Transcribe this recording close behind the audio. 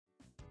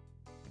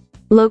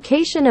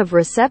Location of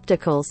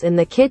receptacles in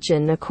the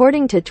kitchen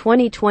according to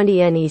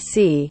 2020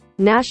 NEC,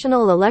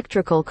 National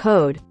Electrical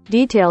Code,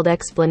 detailed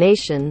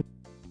explanation.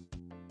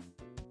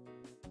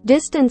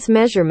 Distance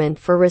measurement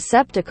for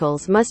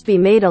receptacles must be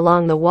made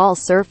along the wall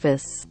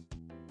surface.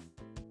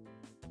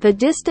 The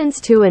distance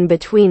to and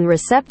between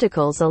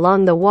receptacles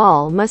along the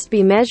wall must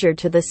be measured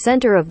to the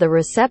center of the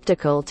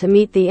receptacle to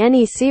meet the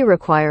NEC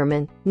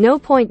requirement. No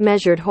point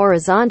measured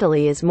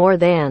horizontally is more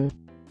than.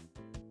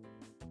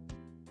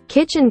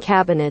 Kitchen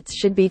cabinets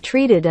should be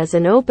treated as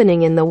an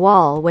opening in the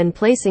wall when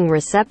placing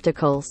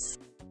receptacles.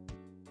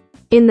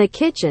 In the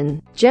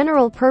kitchen,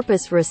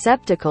 general-purpose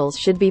receptacles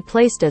should be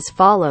placed as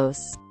follows.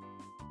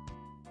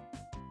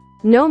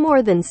 No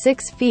more than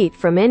 6 feet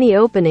from any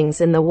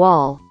openings in the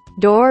wall,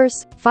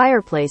 doors,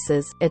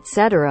 fireplaces,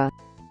 etc.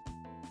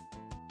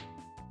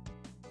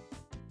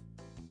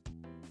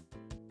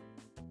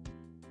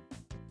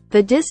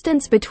 The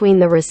distance between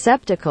the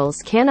receptacles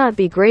cannot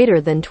be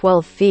greater than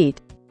 12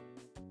 feet.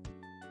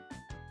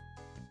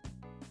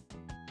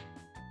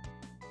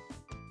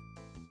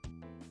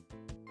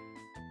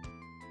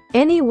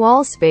 Any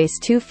wall space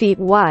 2 feet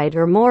wide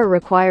or more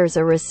requires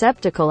a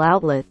receptacle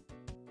outlet.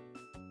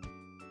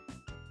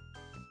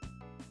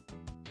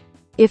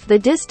 If the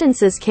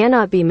distances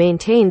cannot be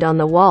maintained on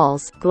the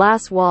walls,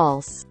 glass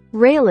walls,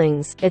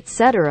 railings,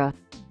 etc.,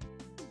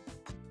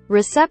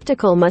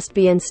 receptacle must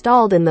be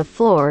installed in the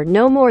floor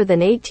no more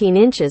than 18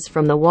 inches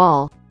from the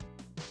wall.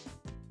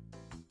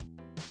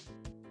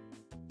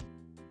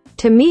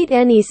 To meet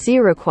NEC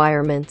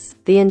requirements,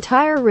 the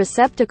entire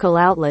receptacle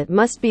outlet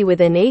must be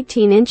within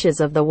 18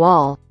 inches of the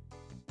wall.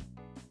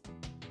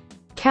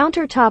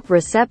 Countertop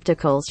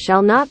receptacles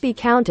shall not be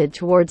counted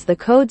towards the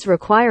code's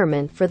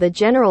requirement for the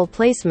general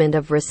placement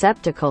of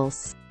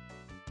receptacles.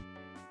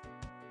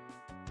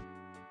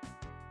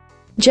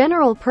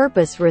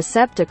 General-purpose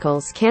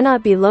receptacles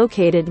cannot be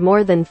located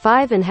more than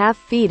 5.5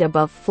 feet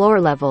above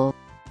floor level.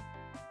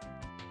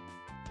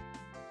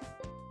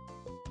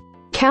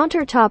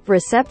 Countertop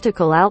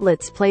receptacle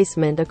outlets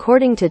placement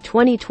according to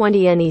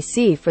 2020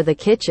 NEC for the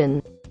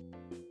kitchen.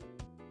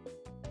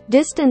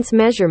 Distance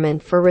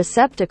measurement for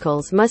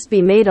receptacles must be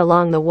made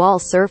along the wall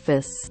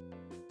surface.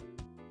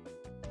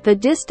 The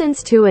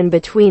distance to and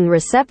between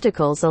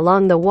receptacles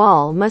along the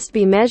wall must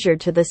be measured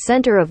to the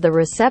center of the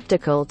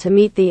receptacle to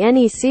meet the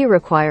NEC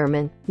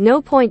requirement.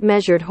 No point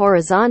measured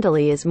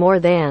horizontally is more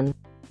than.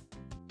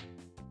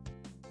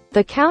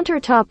 The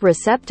countertop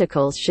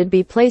receptacles should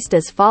be placed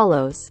as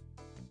follows.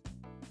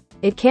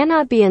 It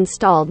cannot be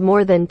installed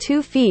more than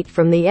 2 feet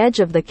from the edge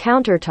of the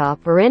countertop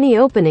or any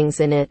openings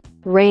in it,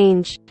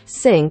 range,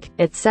 sink,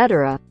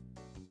 etc.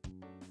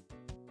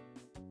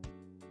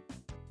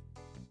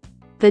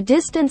 The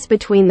distance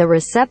between the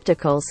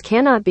receptacles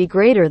cannot be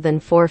greater than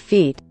 4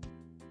 feet.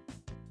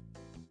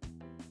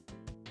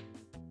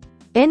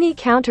 Any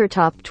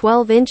countertop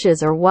 12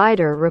 inches or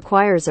wider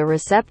requires a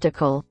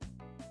receptacle.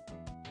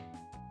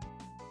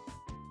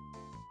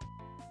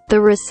 The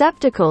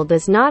receptacle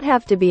does not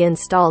have to be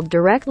installed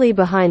directly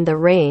behind the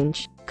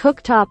range,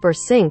 cooktop or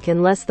sink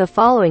unless the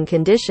following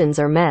conditions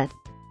are met.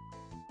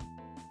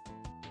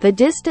 The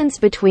distance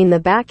between the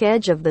back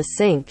edge of the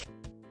sink,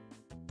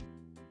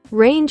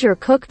 range or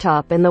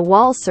cooktop and the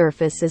wall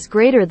surface is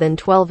greater than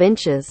 12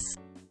 inches.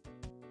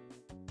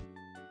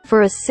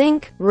 For a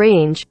sink,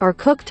 range, or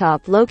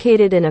cooktop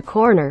located in a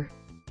corner,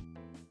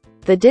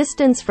 the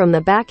distance from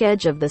the back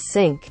edge of the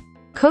sink,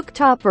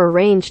 cooktop or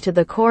range to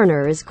the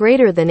corner is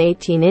greater than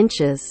 18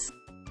 inches.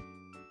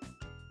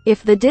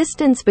 If the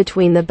distance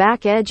between the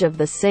back edge of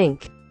the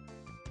sink,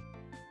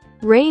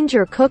 range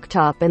or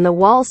cooktop and the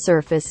wall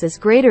surface is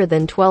greater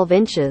than 12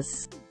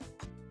 inches.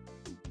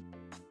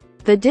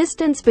 The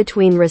distance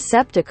between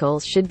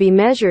receptacles should be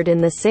measured in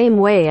the same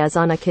way as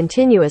on a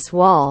continuous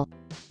wall.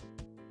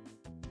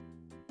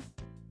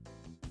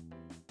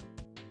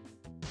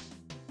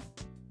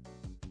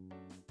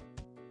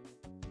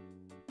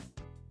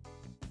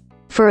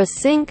 For a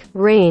sink,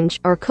 range,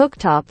 or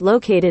cooktop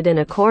located in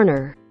a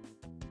corner,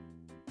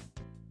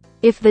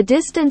 if the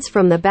distance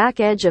from the back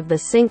edge of the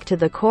sink to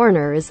the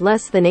corner is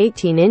less than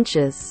 18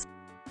 inches,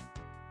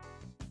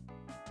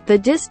 the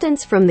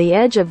distance from the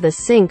edge of the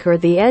sink or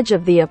the edge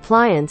of the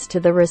appliance to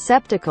the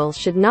receptacle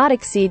should not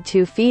exceed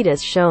 2 feet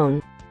as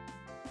shown.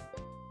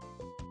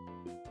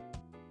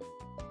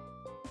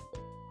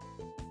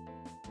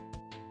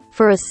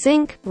 For a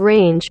sink,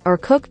 range, or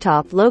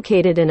cooktop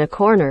located in a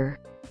corner,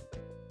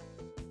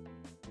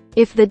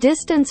 if the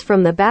distance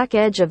from the back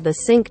edge of the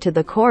sink to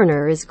the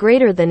corner is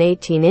greater than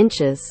 18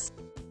 inches,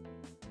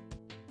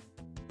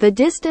 the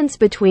distance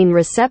between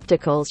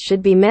receptacles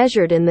should be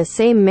measured in the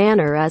same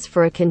manner as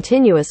for a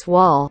continuous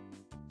wall.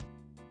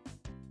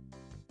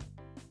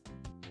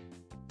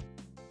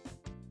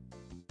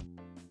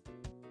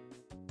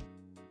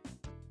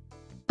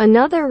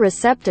 Another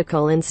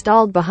receptacle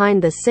installed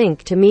behind the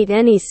sink to meet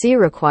NEC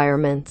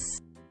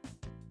requirements.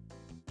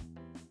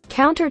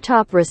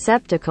 Countertop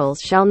receptacles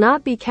shall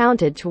not be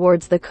counted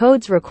towards the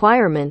code's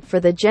requirement for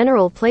the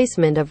general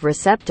placement of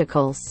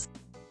receptacles.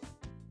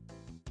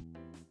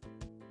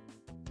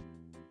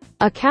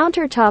 A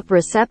countertop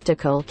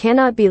receptacle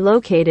cannot be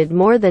located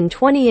more than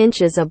 20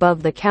 inches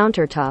above the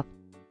countertop,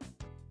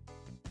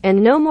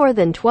 and no more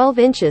than 12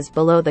 inches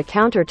below the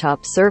countertop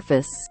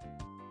surface.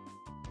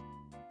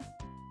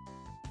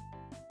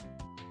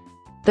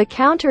 The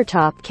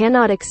countertop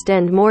cannot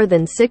extend more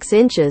than 6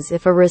 inches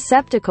if a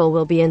receptacle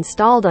will be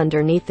installed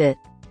underneath it.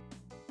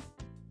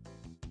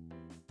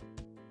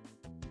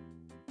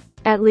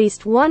 At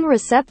least one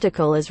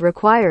receptacle is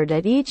required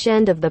at each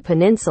end of the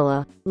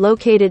peninsula,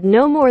 located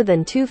no more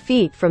than 2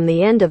 feet from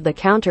the end of the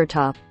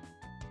countertop.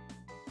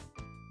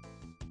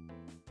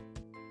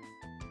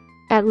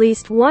 At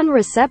least one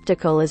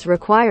receptacle is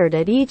required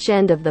at each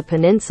end of the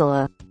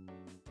peninsula,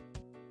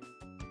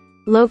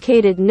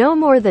 located no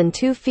more than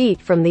 2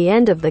 feet from the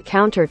end of the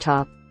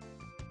countertop.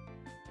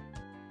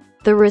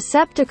 The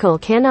receptacle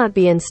cannot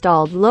be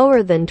installed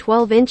lower than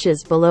 12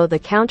 inches below the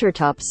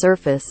countertop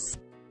surface.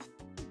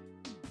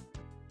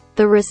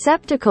 The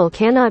receptacle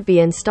cannot be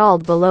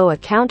installed below a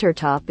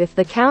countertop if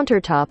the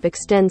countertop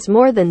extends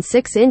more than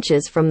 6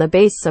 inches from the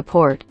base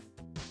support.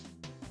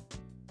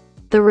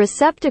 The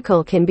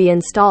receptacle can be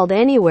installed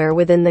anywhere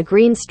within the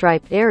green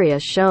striped area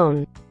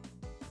shown.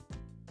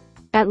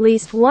 At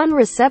least one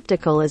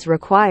receptacle is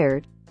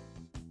required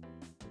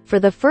for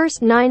the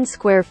first 9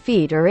 square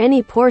feet or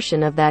any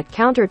portion of that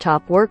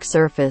countertop work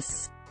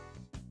surface.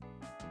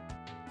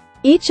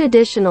 Each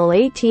additional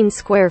 18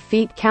 square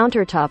feet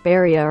countertop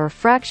area or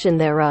fraction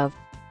thereof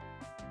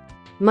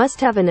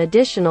must have an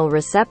additional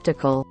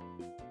receptacle.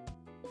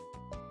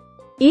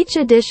 Each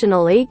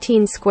additional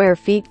 18 square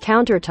feet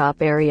countertop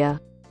area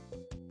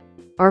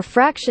or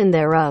fraction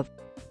thereof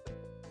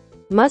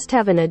must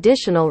have an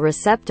additional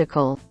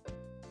receptacle.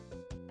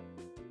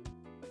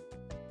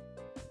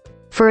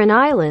 For an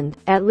island,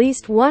 at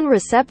least one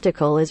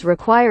receptacle is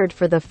required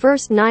for the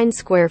first 9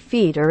 square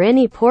feet or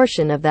any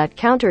portion of that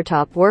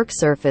countertop work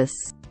surface.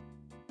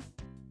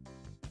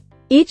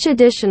 Each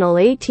additional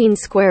 18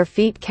 square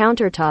feet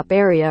countertop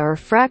area or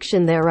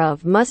fraction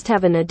thereof must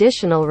have an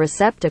additional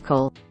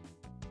receptacle.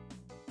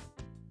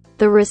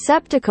 The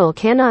receptacle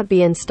cannot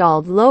be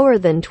installed lower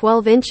than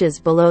 12 inches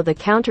below the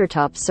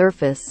countertop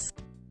surface.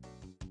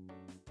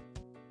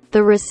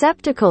 The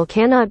receptacle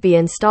cannot be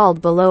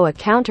installed below a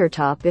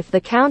countertop if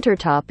the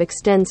countertop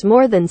extends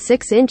more than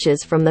 6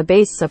 inches from the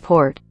base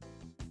support.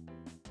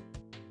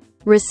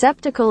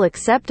 Receptacle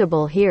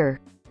acceptable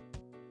here.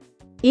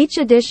 Each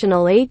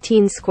additional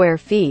 18 square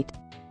feet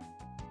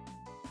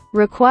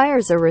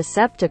requires a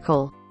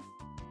receptacle,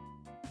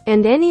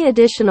 and any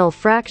additional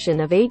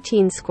fraction of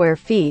 18 square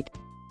feet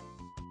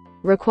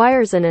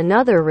requires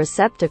another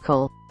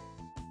receptacle.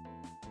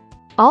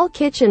 All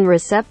kitchen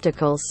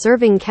receptacles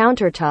serving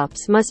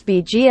countertops must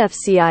be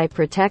GFCI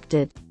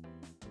protected.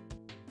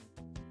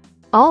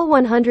 All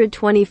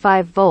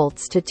 125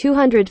 volts to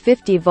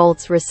 250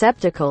 volts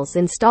receptacles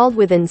installed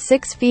within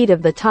 6 feet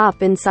of the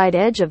top inside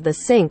edge of the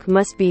sink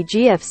must be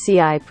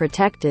GFCI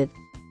protected.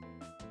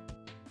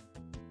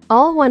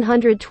 All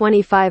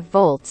 125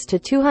 volts to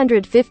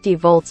 250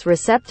 volts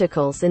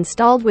receptacles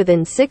installed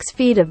within 6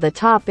 feet of the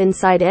top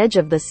inside edge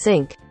of the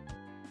sink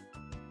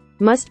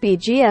must be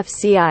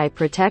GFCI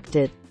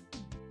protected.